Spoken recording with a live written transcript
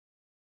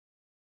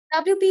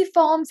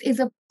WPForms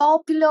is a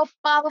popular,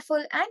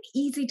 powerful, and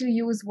easy to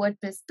use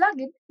WordPress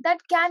plugin that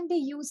can be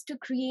used to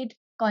create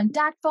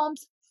contact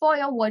forms for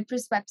your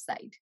WordPress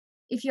website.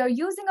 If you're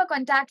using a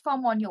contact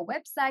form on your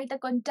website, the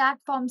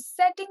contact form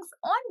settings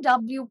on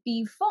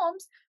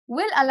WPForms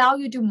will allow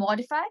you to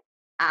modify,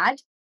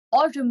 add,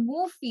 or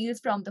remove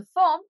fields from the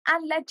form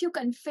and let you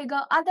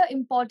configure other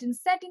important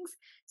settings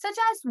such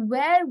as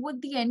where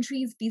would the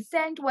entries be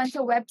sent once a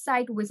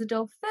website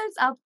visitor fills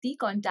up the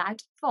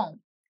contact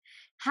form.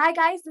 Hi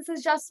guys, this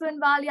is Jaswin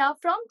Walia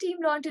from Team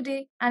Learn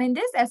Today, and in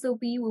this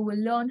SOP, we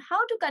will learn how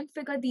to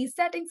configure these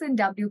settings in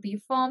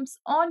WP Forms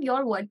on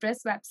your WordPress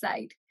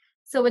website.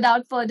 So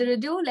without further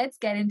ado, let's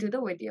get into the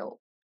video.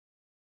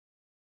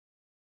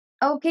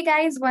 Okay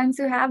guys, once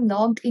you have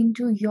logged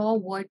into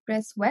your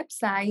WordPress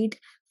website,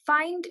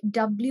 find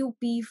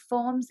WP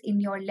Forms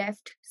in your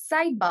left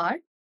sidebar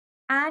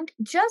and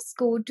just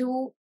go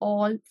to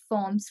all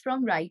forms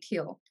from right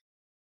here.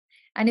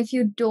 And if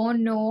you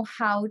don't know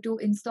how to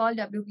install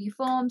WP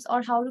Forms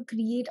or how to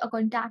create a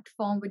contact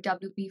form with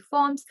WP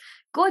Forms,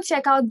 go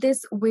check out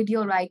this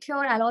video right here.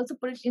 I'll also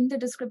put it in the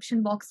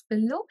description box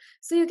below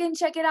so you can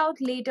check it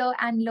out later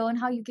and learn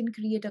how you can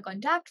create a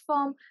contact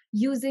form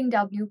using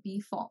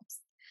WP Forms.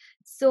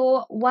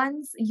 So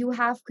once you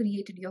have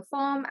created your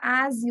form,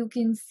 as you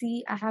can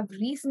see, I have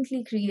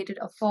recently created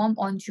a form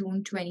on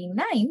June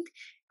 29th and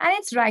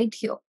it's right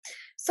here.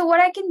 So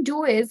what I can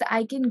do is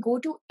I can go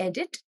to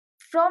edit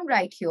from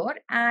right here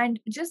and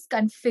just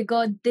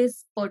configure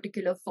this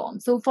particular form.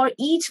 So for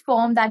each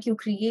form that you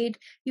create,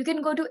 you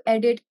can go to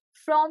edit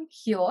from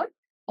here,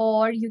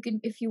 or you can,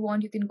 if you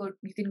want, you can go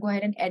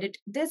ahead and edit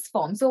this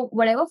form. So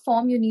whatever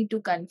form you need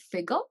to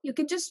configure, you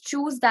can just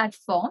choose that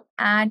form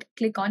and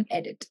click on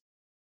edit.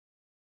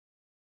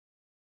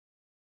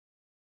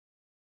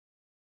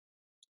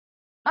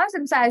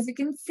 Awesome. So as you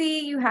can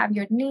see, you have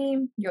your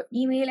name, your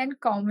email, and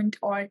comment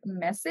or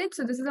message.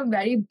 So this is a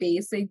very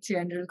basic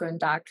general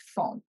contact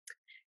form.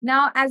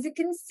 Now, as you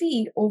can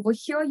see over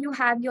here, you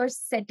have your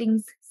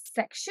settings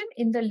section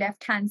in the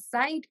left-hand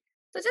side.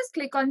 So just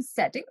click on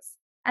settings.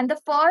 And the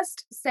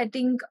first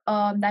setting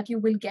that you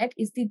will get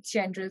is the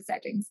general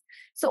settings.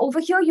 So over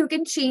here, you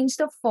can change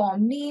the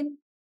form name.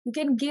 You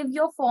can give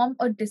your form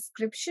a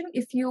description.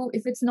 If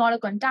it's not a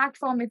contact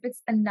form, if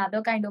it's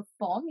another kind of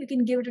form, you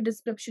can give it a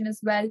description as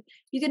well.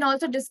 You can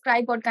also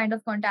describe what kind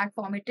of contact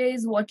form it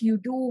is, what you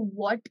do,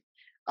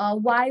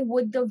 why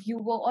would the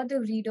viewer or the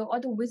reader or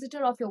the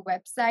visitor of your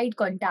website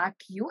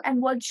contact you,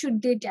 and what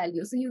should they tell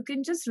you. So you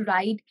can just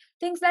write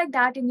things like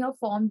that in your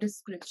form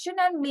description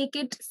and make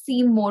it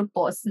seem more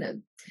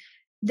personal.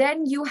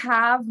 Then you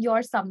have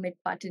your submit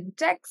button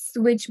text,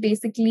 which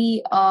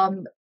basically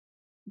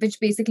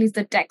is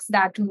the text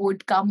that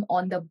would come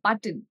on the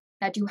button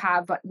that you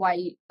have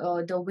while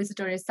the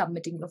visitor is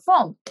submitting the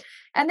form.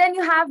 And then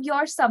you have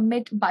your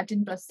submit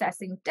button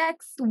processing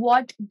text.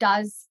 What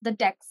does the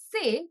text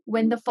say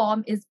when the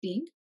form is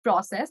being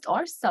processed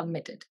or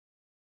submitted?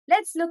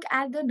 Let's look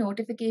at the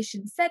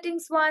notification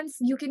settings once.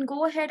 You can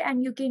go ahead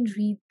and you can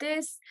read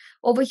this.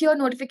 Over here,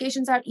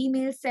 notifications are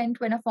emails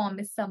sent when a form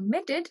is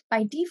submitted.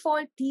 By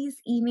default, these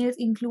emails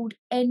include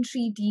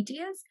entry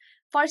details.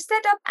 For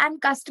setup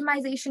and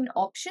customization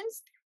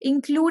options,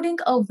 including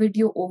a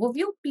video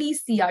overview,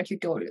 please see our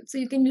tutorial. So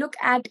you can look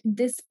at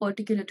this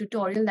particular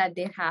tutorial that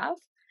they have.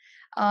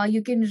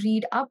 You can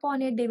read up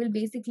on it. They will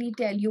basically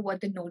tell you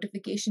what the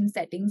notification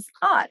settings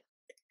are.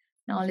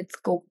 Now let's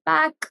go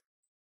back.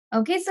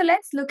 Okay, so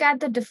let's look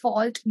at the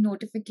default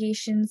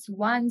notifications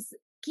once.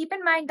 Keep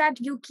in mind that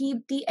you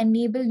keep the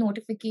enable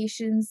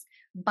notifications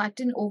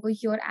button over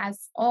here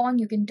as on.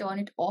 You can turn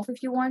it off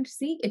if you want.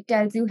 See, it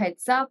tells you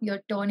heads up,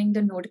 you're turning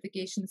the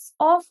notifications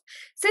off.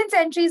 Since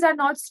entries are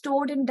not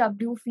stored in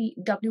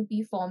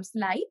WP Forms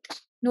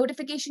Lite,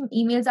 notification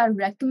emails are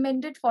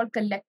recommended for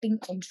collecting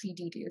entry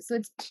details. So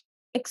it's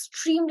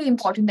extremely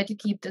important that you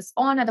keep this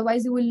on.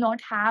 Otherwise, you will not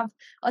have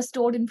a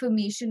stored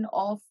information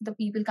of the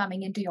people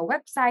coming into your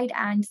website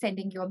and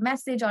sending you a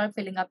message or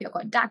filling up your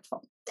contact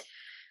form.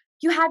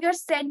 You have your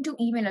send to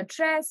email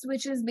address,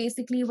 which is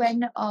basically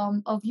when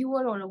a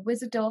viewer or a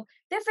visitor,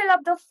 they fill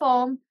up the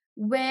form,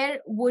 where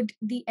would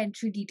the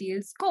entry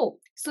details go?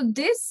 So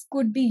this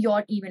could be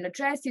your email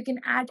address. You can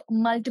add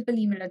multiple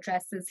email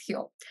addresses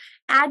here.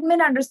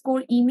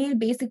 Admin_email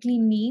basically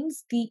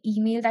means the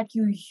email that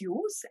you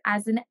use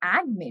as an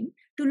admin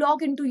to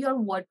log into your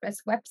WordPress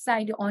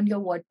website on your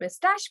WordPress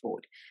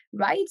dashboard,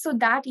 right? So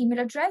that email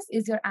address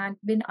is your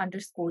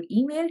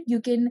admin_email.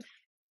 You can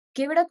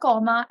give it a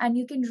comma and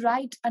you can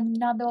write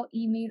another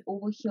email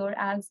over here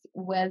as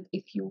well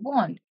if you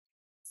want.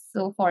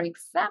 So for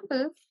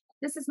example,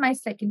 this is my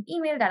second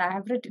email that I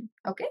have written.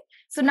 Okay.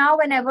 So now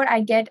whenever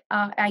I get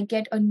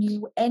a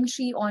new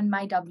entry on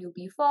my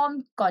WP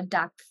form,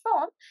 contact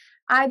form,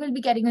 I will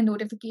be getting a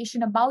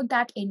notification about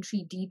that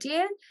entry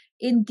detail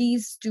in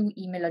these two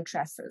email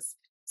addresses.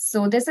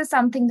 So this is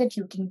something that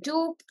you can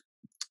do.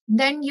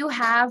 Then you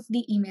have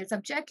the email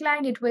subject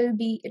line. It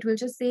will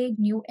just say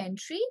new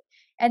entry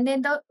and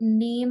then the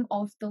name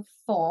of the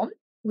form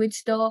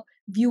which the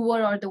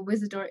viewer or the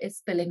visitor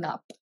is filling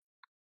up.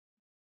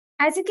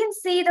 As you can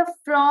see, the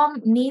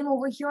from name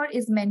over here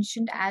is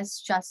mentioned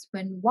as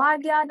Jaswin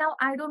Wadia. Now,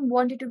 I don't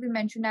want it to be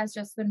mentioned as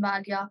Jaswin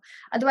Wadia.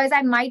 Otherwise,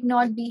 I might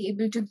not be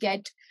able to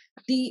get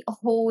the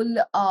whole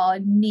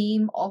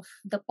name of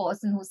the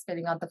person who's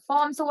filling out the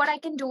form. So what I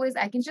can do is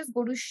I can just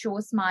go to show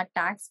smart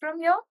tags from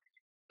here,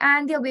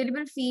 and the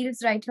available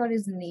fields right here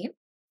is name.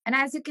 And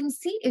as you can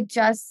see, it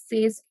just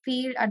says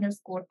field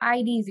underscore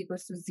ID is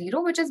equals to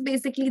 0, which is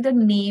basically the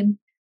name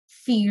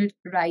field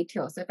right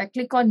here. So if I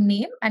click on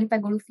name and if I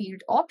go to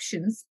field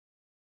options,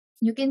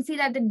 you can see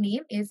that the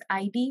name is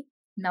ID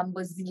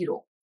number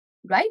 0,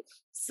 right?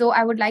 So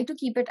I would like to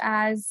keep it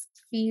as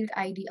field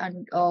ID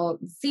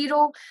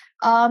 0.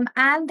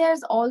 And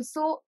there's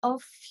also a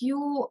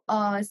few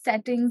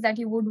settings that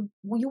you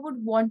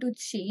would want to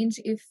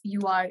change if you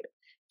are,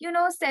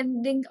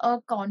 sending a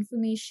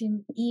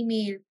confirmation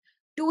email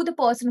to the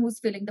person who's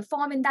filling the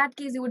form. In that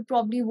case, you would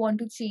probably want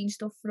to change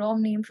the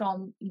from name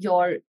from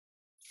your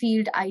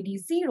field ID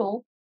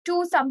 0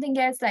 to something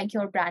else like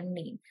your brand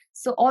name.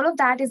 So all of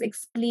that is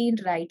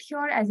explained right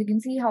here. As you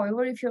can see,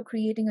 however, if you're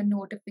creating a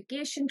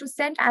notification to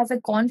send as a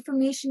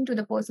confirmation to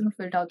the person who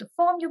filled out the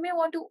form, you may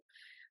want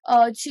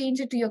to change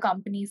it to your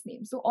company's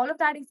name. So all of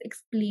that is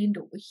explained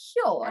over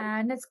here.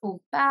 And let's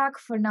go back.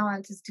 For now,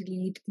 I'll just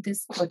delete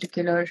this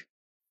particular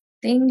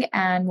thing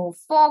and move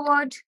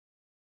forward.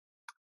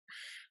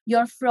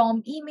 Your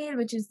from email,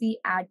 which is the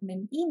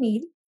admin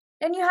email.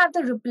 Then you have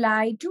the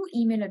reply to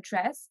email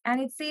address, and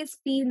it says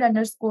field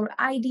underscore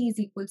ID is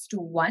equals to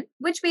 1,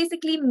 which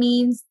basically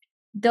means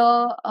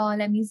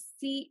let me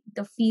see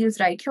the fields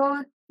right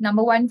here.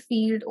 Number 1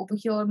 field over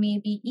here may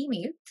be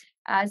email,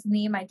 as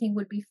name I think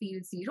would be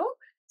field 0.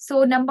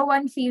 So number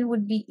 1 field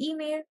would be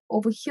email.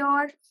 Over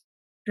here,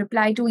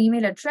 reply to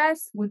email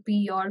address would be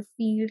your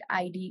field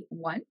ID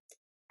 1.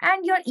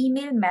 And your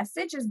email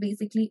message is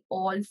basically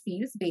all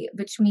fields,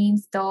 which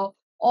means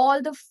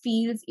all the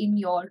fields in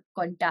your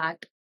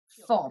contact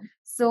form.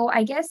 So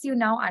I guess you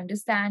now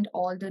understand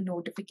all the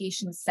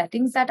notification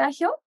settings that are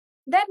here.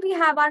 Then we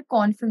have our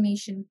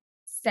confirmation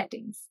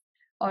settings.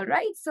 All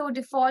right, so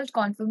default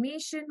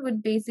confirmation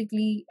would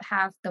basically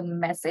have the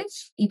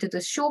message, either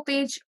the show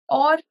page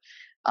or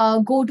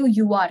go to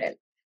URL.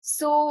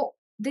 So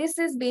this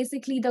is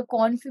basically the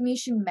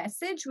confirmation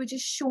message which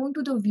is shown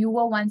to the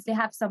viewer once they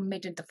have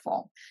submitted the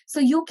form. So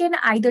you can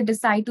either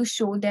decide to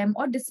show them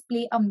or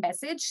display a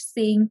message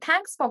saying,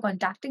 "Thanks for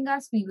contacting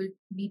us. We will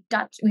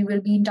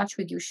be in touch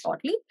with you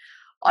shortly."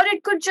 Or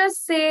it could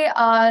just say,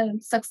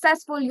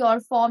 "Successful, your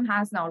form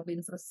has now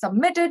been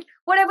submitted."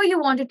 Whatever you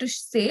wanted to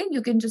say,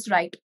 you can just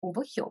write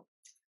over here.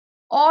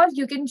 Or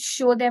you can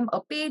show them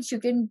a page.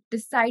 You can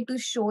decide to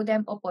show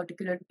them a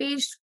particular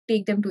page,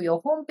 take them to your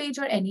home page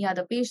or any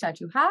other page that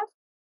you have.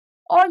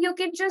 Or you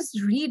can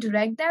just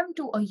redirect them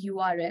to a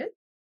URL.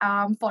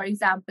 For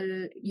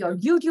example, your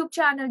YouTube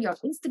channel, your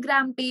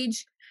Instagram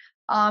page,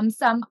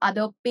 some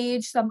other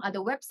page, some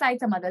other website,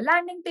 some other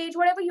landing page,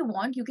 whatever you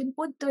want, you can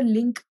put the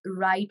link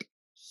right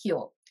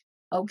here.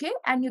 Okay,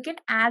 and you can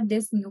add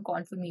this new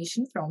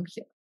confirmation from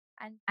here.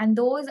 And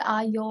those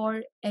are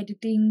your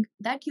editing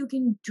that you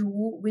can do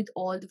with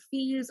all the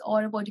fields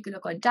or a particular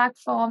contact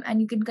form, and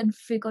you can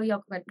configure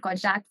your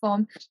contact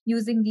form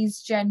using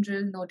these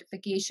general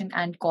notification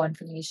and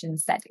confirmation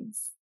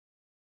settings.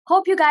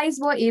 Hope you guys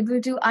were able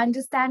to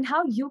understand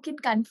how you can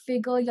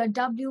configure your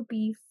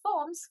WP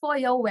forms for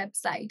your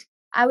website.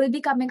 I will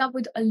be coming up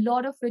with a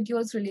lot of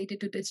videos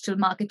related to digital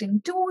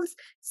marketing tools,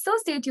 so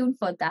stay tuned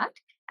for that.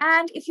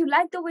 And if you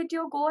like the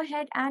video, go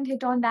ahead and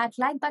hit on that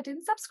like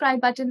button, subscribe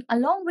button,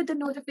 along with the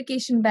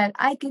notification bell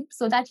icon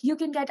so that you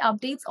can get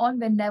updates on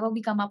whenever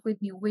we come up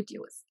with new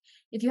videos.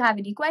 If you have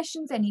any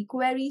questions, any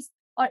queries,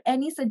 or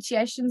any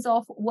suggestions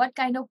of what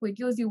kind of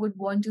videos you would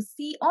want to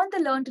see on the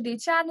Learn Today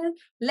channel,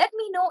 let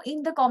me know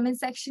in the comment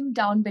section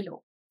down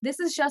below. This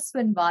is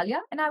Jaswin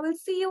Walia, and I will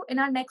see you in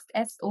our next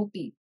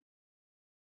SOP.